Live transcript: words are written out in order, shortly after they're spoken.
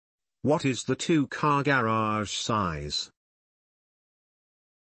What is the two-car garage size?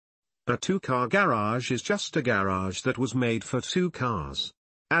 A two-car garage is just a garage that was made for two cars.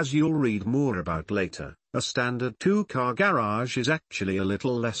 As you'll read more about later, a standard two-car garage is actually a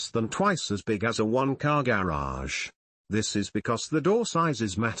little less than twice as big as a one-car garage. This is because the door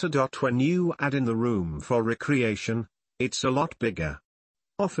sizes matter. When you add in the room for recreation, it's a lot bigger.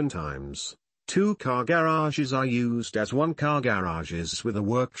 Oftentimes, two-car garages are used as one-car garages with a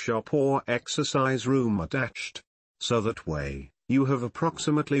workshop or exercise room attached. So that way, you have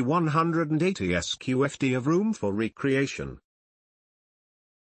approximately 180 sqft of room for recreation.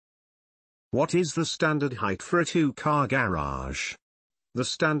 What is the standard height for a two-car garage? The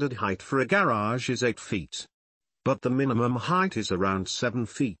standard height for a garage is 8 feet. But the minimum height is around 7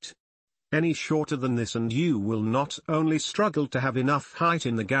 feet. Any shorter than this and you will not only struggle to have enough height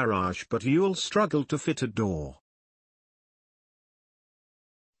in the garage but you'll struggle to fit a door.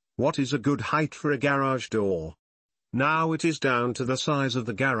 What is a good height for a garage door? Now it is down to the size of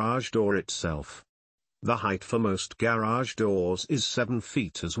the garage door itself. The height for most garage doors is 7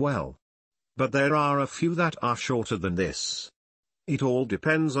 feet as well. But there are a few that are shorter than this. It all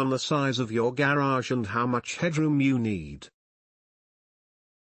depends on the size of your garage and how much headroom you need.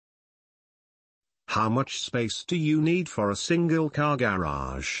 How much space do you need for a single-car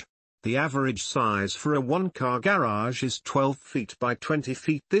garage? The average size for a one-car garage is 12 feet by 20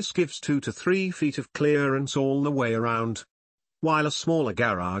 feet. This gives 2 to 3 feet of clearance all the way around. While a smaller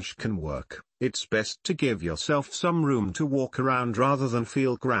garage can work, it's best to give yourself some room to walk around rather than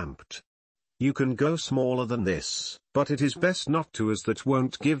feel cramped. You can go smaller than this, but it is best not to, as that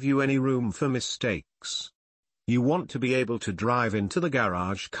won't give you any room for mistakes. You want to be able to drive into the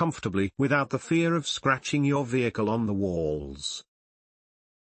garage comfortably without the fear of scratching your vehicle on the walls.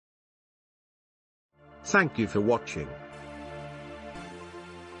 Thank you for watching.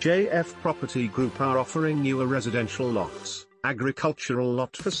 JF Property Group are offering you a residential lots, agricultural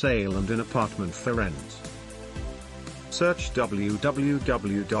lot for sale and an apartment for rent. Search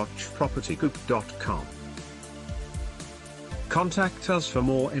www.jfpropertygroup.info. Contact us for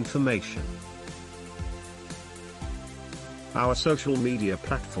more information. Our social media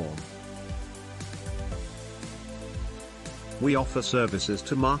platform. We offer services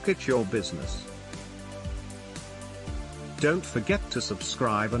to market your business. Don't forget to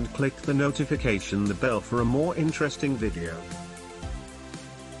subscribe and click the notification bell for a more interesting video.